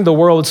serving the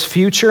world's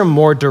future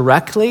more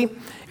directly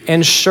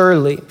and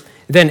surely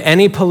than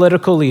any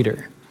political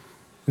leader,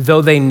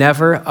 though they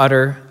never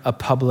utter a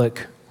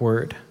public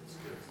word.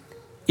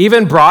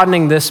 Even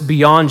broadening this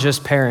beyond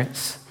just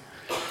parents,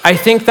 I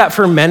think that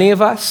for many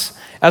of us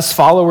as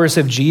followers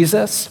of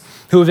Jesus,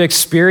 who have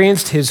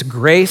experienced his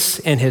grace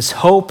and his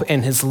hope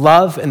and his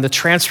love and the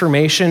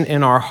transformation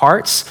in our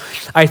hearts,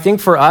 I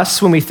think for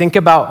us, when we think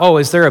about,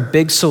 is there a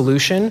big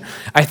solution?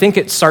 I think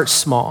it starts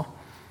small.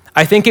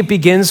 I think it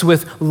begins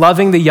with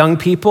loving the young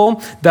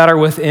people that are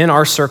within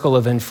our circle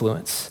of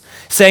influence.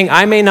 Saying,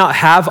 I may not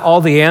have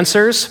all the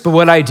answers, but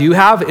what I do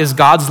have is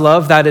God's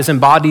love that is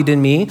embodied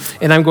in me,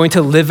 and I'm going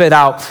to live it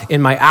out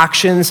in my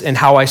actions and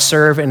how I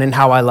serve and in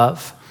how I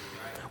love.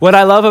 What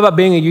I love about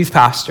being a youth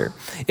pastor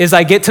is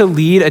I get to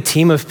lead a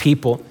team of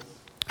people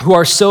who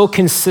are so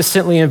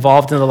consistently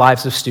involved in the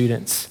lives of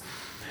students,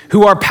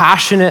 who are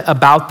passionate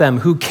about them,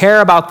 who care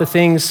about the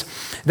things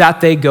that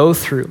they go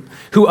through,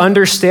 who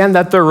understand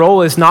that their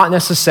role is not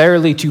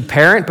necessarily to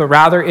parent, but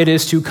rather it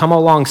is to come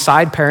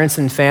alongside parents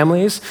and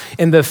families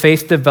in the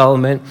faith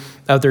development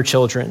of their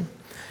children.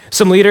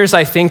 Some leaders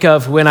I think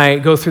of when I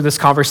go through this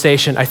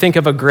conversation, I think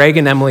of a Greg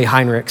and Emily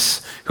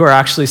Heinrichs, who are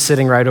actually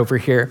sitting right over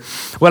here.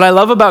 What I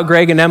love about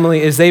Greg and Emily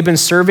is they've been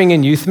serving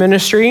in youth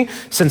ministry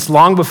since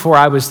long before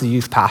I was the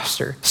youth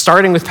pastor,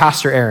 starting with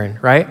Pastor Aaron,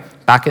 right?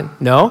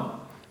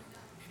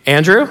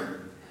 Andrew?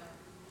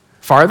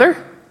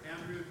 Farther?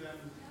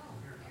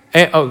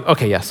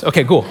 Okay, yes.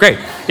 Okay, cool, great.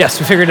 Yes,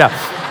 we figured it out.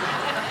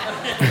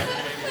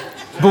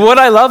 But what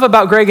I love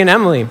about Greg and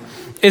Emily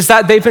is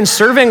that they've been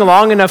serving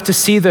long enough to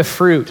see the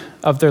fruit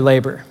of their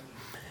labor.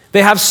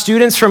 They have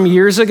students from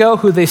years ago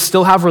who they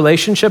still have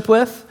relationship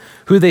with,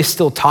 who they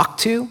still talk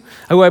to,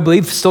 who I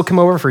believe still come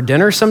over for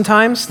dinner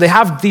sometimes. They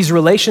have these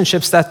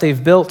relationships that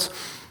they've built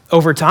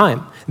over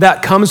time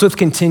that comes with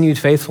continued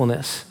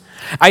faithfulness.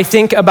 I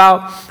think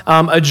about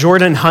a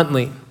Jordan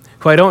Huntley,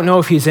 who I don't know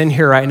if he's in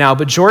here right now,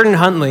 but Jordan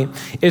Huntley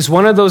is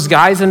one of those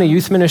guys in a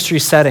youth ministry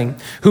setting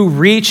who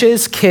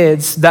reaches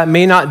kids that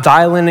may not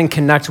dial in and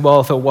connect well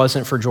if it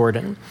wasn't for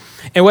Jordan.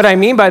 And what I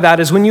mean by that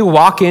is when you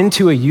walk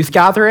into a youth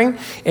gathering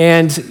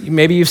and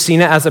maybe you've seen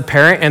it as a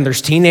parent and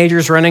there's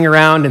teenagers running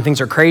around and things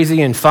are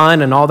crazy and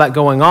fun and all that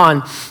going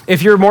on,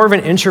 if you're more of an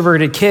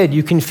introverted kid,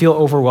 you can feel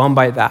overwhelmed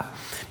by that.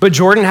 But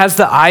Jordan has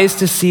the eyes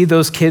to see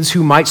those kids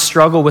who might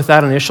struggle with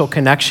that initial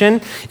connection,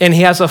 and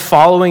he has a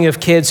following of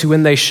kids who,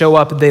 when they show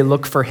up, they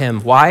look for him.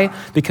 Why?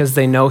 Because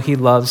they know he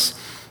loves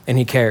and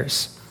he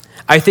cares.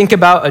 I think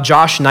about a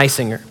Josh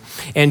Neisinger.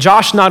 And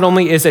Josh not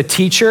only is a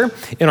teacher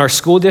in our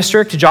school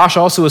district, Josh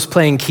also is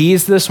playing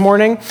keys this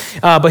morning,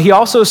 but he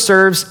also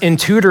serves in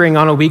tutoring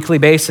on a weekly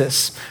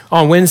basis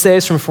on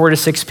Wednesdays from 4 to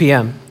 6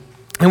 p.m.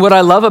 And what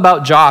I love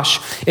about Josh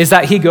is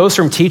that he goes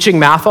from teaching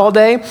math all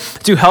day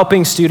to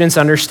helping students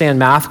understand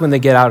math when they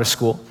get out of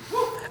school.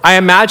 I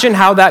imagine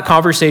how that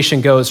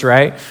conversation goes,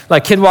 right?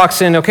 Like kid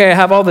walks in, okay, I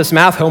have all this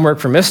math homework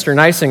from Mr.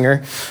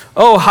 Neisinger.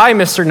 Oh, hi,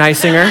 Mr.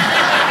 Neisinger.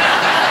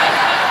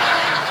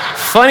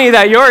 Funny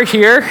that you're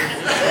here.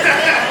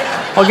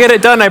 I'll get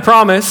it done, I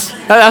promise.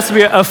 That has to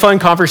be a fun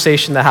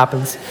conversation that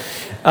happens.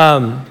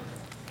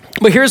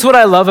 But here's what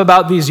I love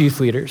about these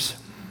youth leaders.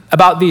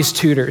 about these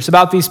tutors,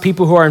 about these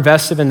people who are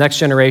invested in next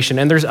generation.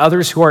 And there's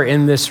others who are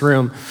in this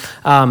room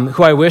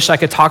who I wish I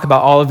could talk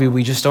about all of you.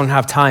 We just don't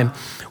have time.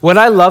 What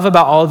I love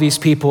about all of these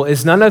people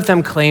is none of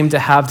them claim to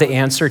have the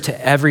answer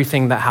to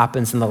everything that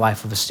happens in the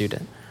life of a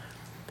student.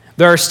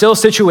 There are still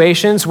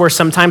situations where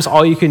sometimes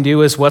all you can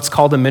do is what's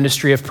called a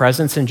ministry of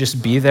presence and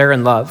just be there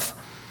and love.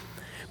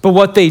 But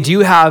what they do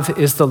have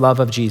is the love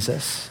of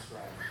Jesus.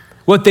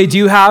 What they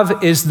do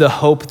have is the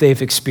hope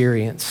they've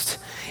experienced.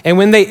 And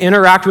when they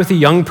interact with a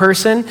young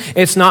person,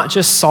 it's not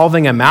just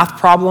solving a math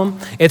problem.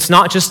 It's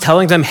not just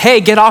telling them, hey,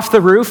 get off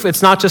the roof.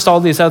 It's not just all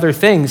these other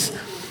things.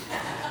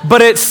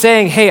 But it's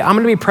saying, hey, I'm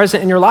going to be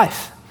present in your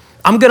life.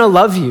 I'm going to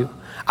love you.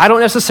 I don't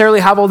necessarily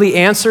have all the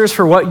answers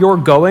for what you're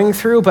going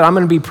through, but I'm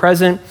going to be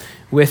present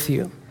with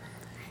you.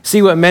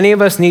 See, what many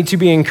of us need to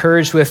be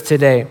encouraged with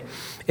today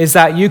is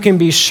that you can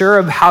be sure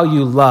of how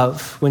you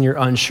love when you're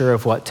unsure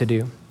of what to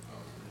do.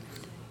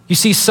 You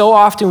see, so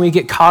often we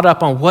get caught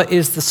up on what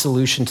is the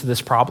solution to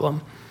this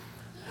problem.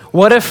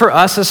 What if for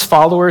us as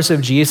followers of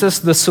Jesus,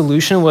 the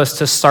solution was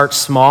to start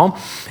small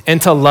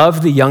and to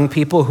love the young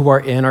people who are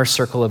in our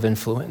circle of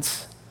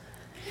influence?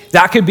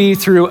 That could be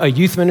through a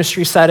youth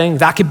ministry setting.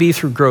 That could be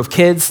through Grove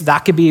Kids.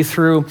 That could be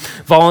through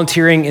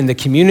volunteering in the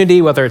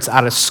community, whether it's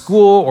out of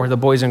school or the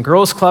Boys and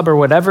Girls Club or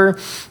whatever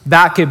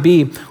that could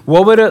be.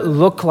 What would it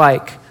look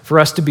like for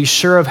us to be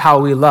sure of how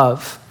we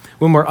love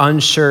when we're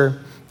unsure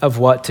of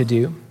what to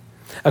do?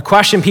 A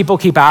question people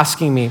keep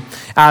asking me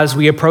as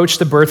we approach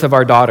the birth of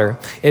our daughter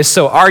is,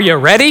 so are you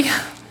ready?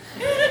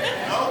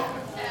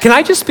 Can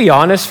I just be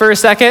honest for a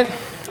second?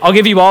 I'll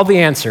give you all the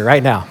answer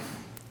right now.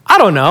 I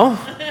don't know.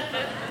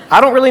 I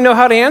don't really know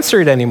how to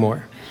answer it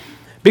anymore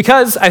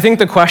because I think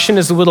the question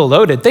is a little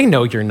loaded. They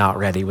know you're not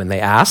ready when they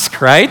ask,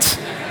 right?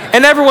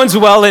 And everyone's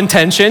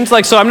well-intentioned,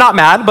 so I'm not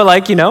mad,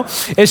 but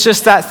it's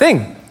just that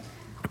thing.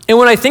 And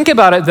when I think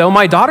about it though,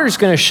 my daughter's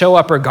gonna show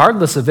up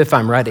regardless of if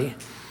I'm ready.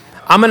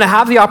 I'm gonna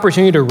have the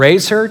opportunity to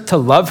raise her, to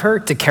love her,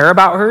 to care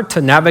about her,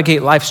 to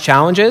navigate life's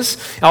challenges.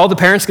 All the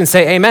parents can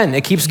say amen.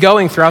 It keeps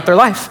going throughout their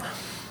life.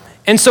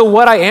 And so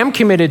what I am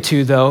committed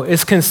to though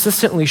is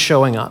consistently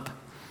showing up.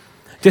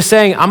 Just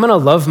saying, I'm gonna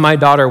love my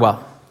daughter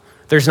well.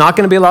 There's not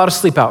gonna be a lot of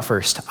sleep out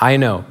first. I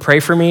know. Pray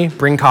for me,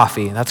 bring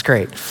coffee. That's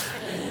great.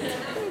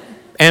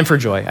 And for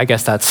Joy, I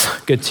guess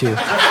that's good too.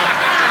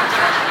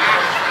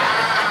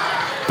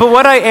 But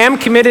what I am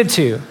committed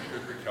to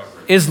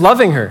is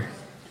loving her,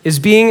 is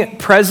being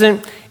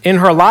present in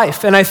her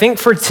life. And I think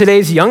for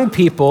today's young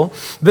people,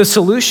 the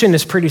solution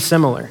is pretty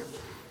similar.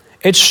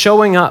 It's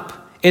showing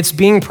up. It's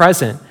being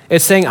present.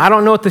 It's saying, I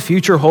don't know what the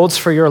future holds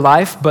for your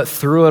life, but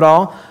through it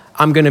all,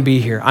 I'm going to be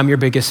here. I'm your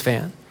biggest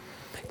fan.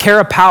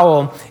 Kara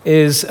Powell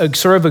is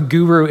sort of a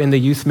guru in the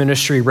youth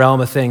ministry realm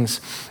of things.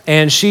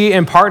 And she,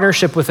 in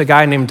partnership with a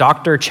guy named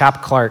Dr.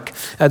 Chap Clark,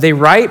 they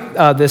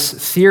write this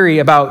theory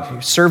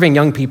about serving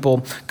young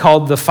people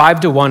called the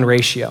 5-to-1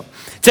 ratio.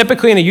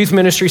 Typically in a youth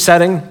ministry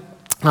setting,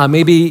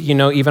 maybe,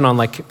 even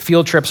on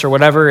field trips or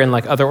whatever in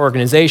other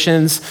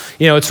organizations,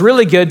 it's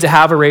really good to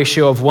have a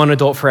ratio of 1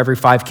 adult for every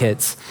 5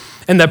 kids.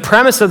 And the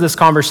premise of this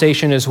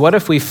conversation is, what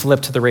if we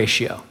flipped the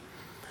ratio?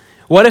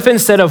 What if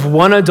instead of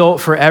 1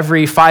 adult for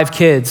every 5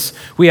 kids,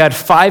 we had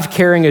 5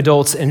 caring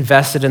adults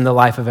invested in the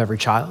life of every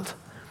child?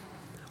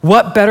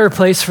 What better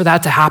place for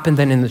that to happen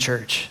than in the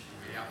church?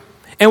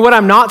 And what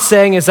I'm not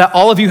saying is that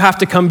all of you have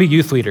to come be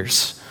youth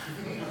leaders.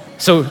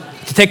 So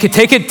take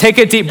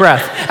a deep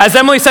breath. As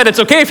Emily said, it's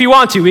okay if you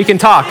want to, we can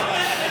talk.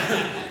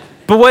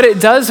 But what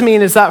it does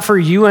mean is that for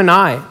you and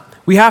I,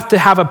 we have to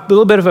have a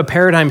little bit of a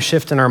paradigm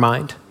shift in our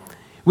mind.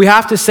 We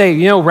have to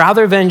say,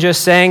 rather than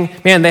just saying,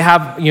 man, they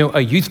have,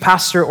 a youth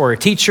pastor or a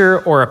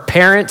teacher or a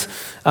parent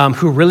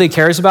who really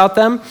cares about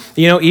them,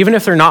 even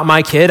if they're not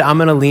my kid, I'm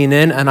going to lean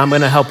in and I'm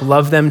going to help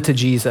love them to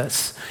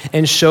Jesus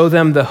and show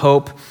them the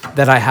hope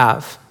that I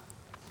have.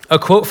 A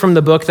quote from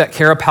the book that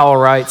Kara Powell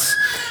writes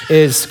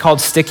is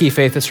called Sticky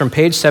Faith. It's from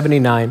page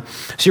 79.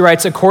 She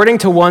writes, according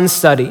to one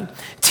study,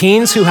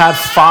 teens who had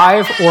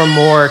 5 or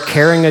more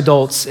caring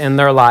adults in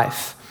their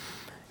life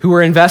who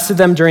were invested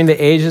them during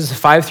the ages of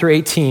 5 through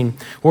 18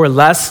 were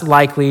less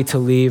likely to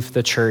leave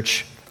the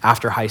church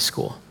after high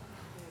school.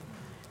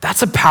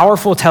 That's a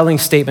powerful telling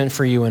statement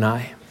for you and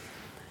I.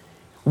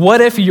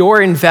 What if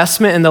your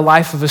investment in the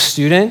life of a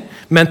student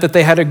meant that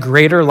they had a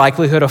greater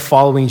likelihood of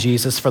following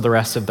Jesus for the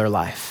rest of their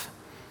life?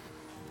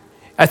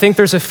 I think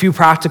there's a few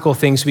practical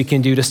things we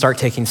can do to start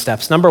taking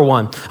steps. Number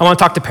one, I want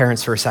to talk to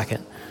parents for a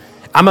second.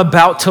 I'm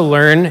about to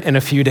learn in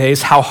a few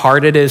days how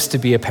hard it is to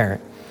be a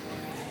parent.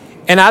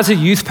 And as a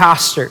youth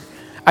pastor,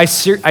 I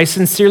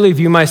sincerely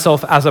view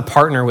myself as a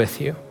partner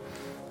with you.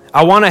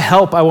 I want to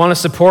help. I want to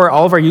support.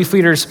 All of our youth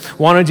leaders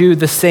want to do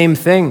the same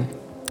thing.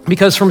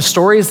 Because from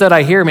stories that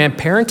I hear, man,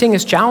 parenting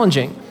is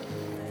challenging.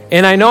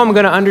 And I know I'm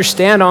going to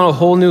understand on a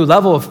whole new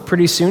level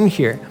pretty soon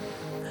here.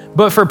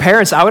 But for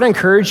parents, I would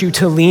encourage you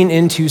to lean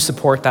into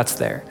support that's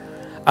there.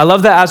 I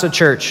love that as a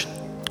church,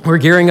 we're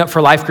gearing up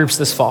for life groups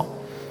this fall.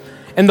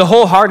 And the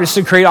whole heart is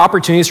to create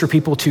opportunities for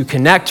people to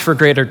connect, for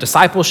greater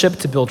discipleship,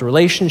 to build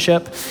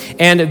relationship.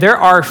 And there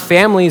are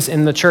families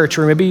in the church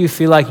where maybe you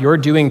feel like you're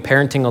doing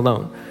parenting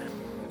alone.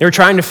 You're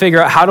trying to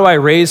figure out, how do I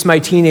raise my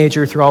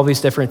teenager through all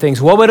these different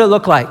things? What would it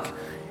look like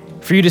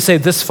for you to say,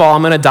 this fall,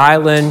 I'm going to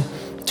dial in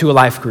to a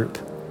life group?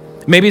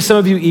 Maybe some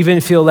of you even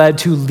feel led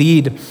to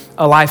lead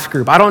a life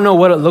group. I don't know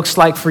what it looks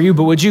like for you,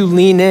 but would you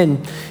lean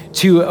in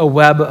to a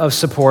web of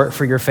support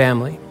for your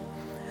family?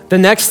 The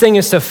next thing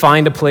is to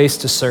find a place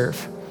to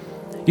serve.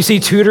 You see,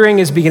 tutoring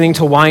is beginning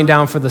to wind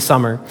down for the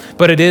summer,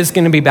 but it is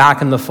going to be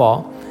back in the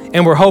fall.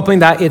 And we're hoping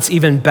that it's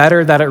even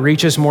better, that it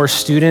reaches more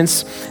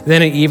students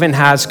than it even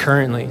has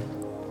currently.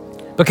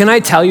 But can I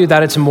tell you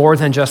that it's more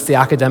than just the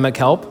academic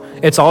help?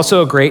 It's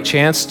also a great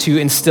chance to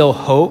instill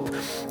hope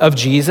of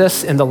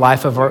Jesus in the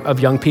life of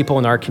young people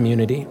in our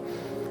community.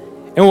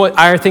 And what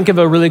I think of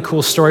a really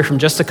cool story from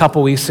just a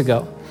couple weeks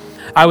ago.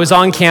 I was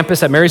on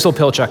campus at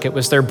Marysville-Pilchuck. It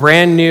was their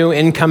brand new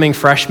incoming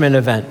freshman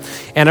event.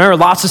 And I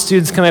remember lots of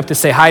students coming up to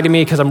say hi to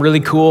me because I'm really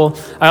cool.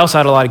 I also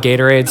had a lot of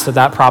Gatorade, so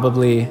that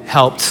probably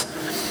helped.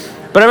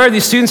 But I remember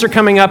these students are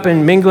coming up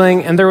and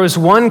mingling, and there was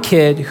one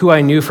kid who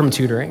I knew from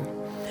tutoring.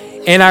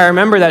 And I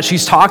remember that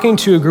she's talking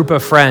to a group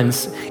of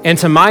friends. And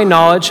to my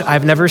knowledge,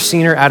 I've never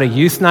seen her at a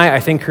youth night.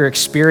 I think her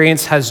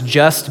experience has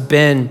just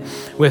been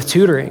with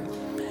tutoring.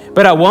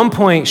 But at one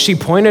point, she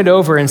pointed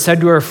over and said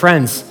to her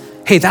friends,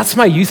 "Hey, that's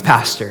my youth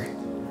pastor."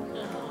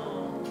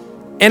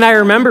 And I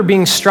remember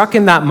being struck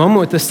in that moment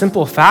with the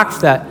simple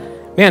fact that,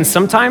 man,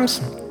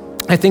 sometimes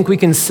I think we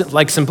can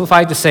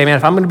simplify it to say, man,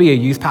 if I'm going to be a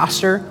youth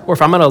pastor or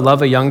if I'm going to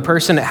love a young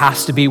person, it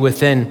has to be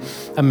within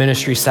a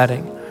ministry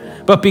setting.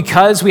 But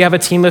because we have a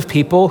team of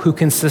people who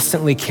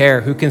consistently care,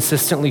 who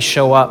consistently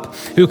show up,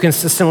 who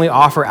consistently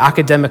offer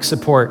academic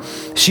support,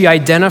 she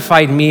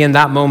identified me in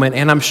that moment,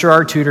 and I'm sure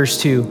our tutors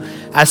too,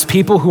 as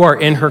people who are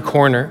in her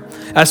corner,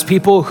 as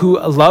people who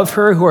love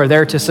her, who are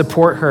there to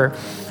support her,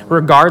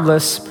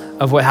 regardless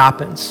of what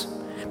happens.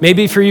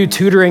 Maybe for you,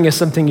 tutoring is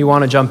something you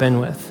want to jump in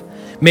with.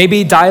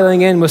 Maybe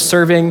dialing in with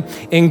serving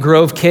in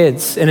Grove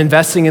Kids and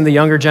investing in the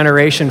younger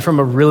generation from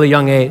a really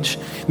young age.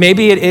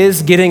 Maybe it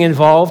is getting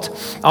involved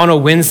on a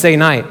Wednesday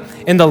night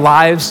in the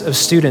lives of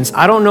students.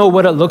 I don't know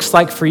what it looks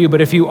like for you,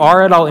 but if you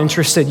are at all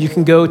interested, you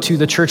can go to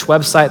the church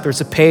website.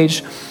 There's a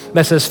page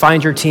that says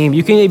Find Your Team.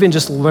 You can even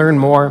just learn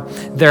more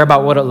there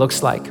about what it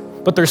looks like.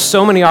 But there's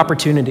so many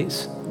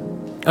opportunities.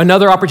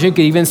 Another opportunity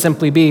could even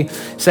simply be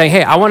saying,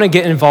 hey, I want to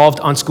get involved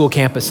on school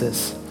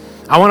campuses.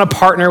 I want to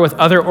partner with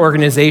other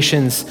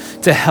organizations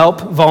to help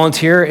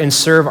volunteer and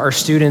serve our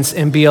students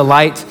and be a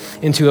light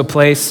into a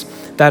place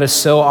that is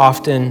so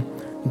often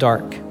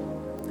dark.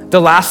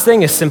 The last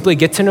thing is simply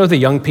get to know the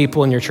young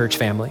people in your church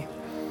family.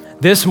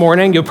 This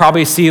morning, you'll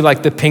probably see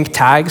the pink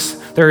tags.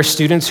 There are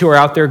students who are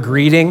out there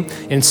greeting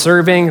and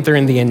serving. They're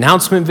in the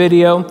announcement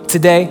video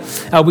today.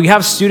 We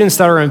have students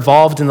that are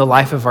involved in the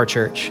life of our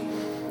church.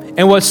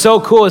 And what's so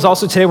cool is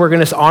also today we're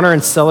going to honor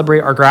and celebrate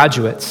our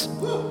graduates.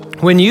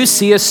 When you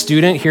see a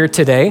student here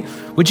today,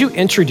 would you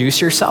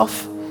introduce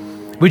yourself?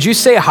 Would you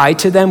say hi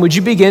to them? Would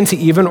you begin to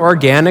even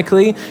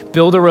organically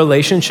build a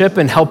relationship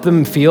and help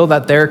them feel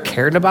that they're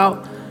cared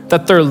about,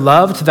 that they're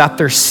loved, that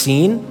they're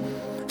seen?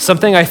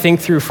 Something I think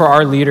through for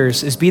our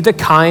leaders is be the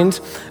kind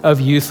of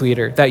youth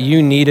leader that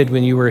you needed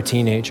when you were a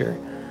teenager.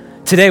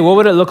 Today, what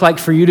would it look like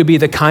for you to be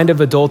the kind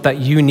of adult that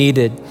you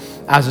needed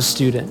as a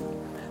student?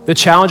 The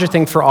challenge, I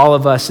think, for all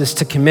of us is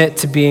to commit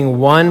to being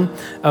one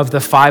of the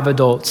 5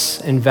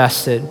 adults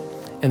invested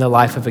in the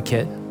life of a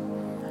kid.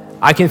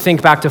 I can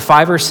think back to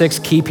 5 or 6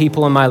 key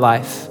people in my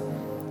life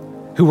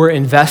who were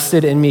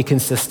invested in me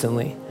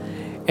consistently.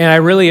 And I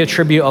really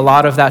attribute a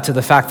lot of that to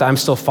the fact that I'm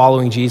still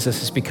following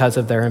Jesus is because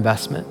of their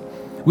investment.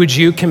 Would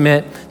you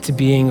commit to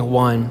being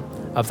one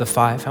of the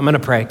 5? I'm going to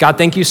pray. God,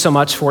 thank you so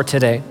much for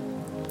today.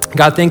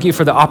 God, thank you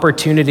for the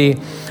opportunity,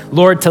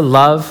 Lord, to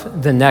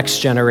love the next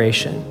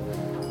generation.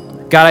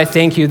 God, I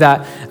thank you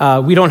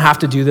that we don't have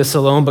to do this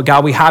alone, but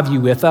God, we have you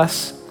with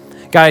us.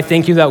 God, I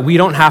thank you that we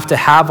don't have to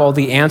have all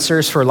the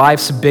answers for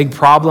life's big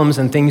problems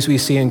and things we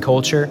see in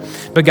culture,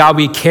 but God,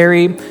 we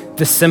carry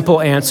the simple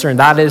answer, and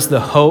that is the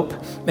hope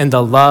and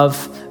the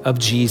love of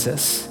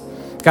Jesus.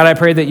 God, I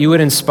pray that you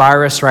would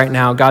inspire us right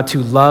now, God, to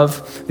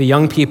love the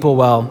young people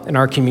well in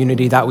our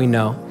community that we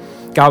know.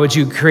 God, would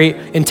you create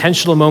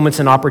intentional moments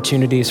and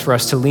opportunities for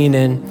us to lean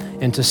in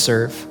and to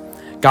serve?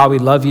 God, we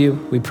love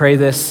you. We pray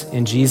this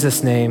in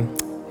Jesus' name.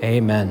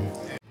 Amen.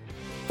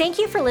 Thank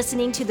you for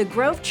listening to the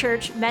Grove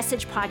Church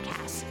Message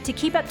Podcast. To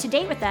keep up to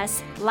date with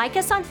us, like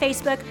us on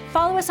Facebook,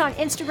 follow us on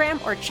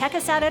Instagram, or check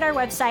us out at our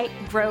website,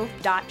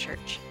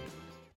 grove.church.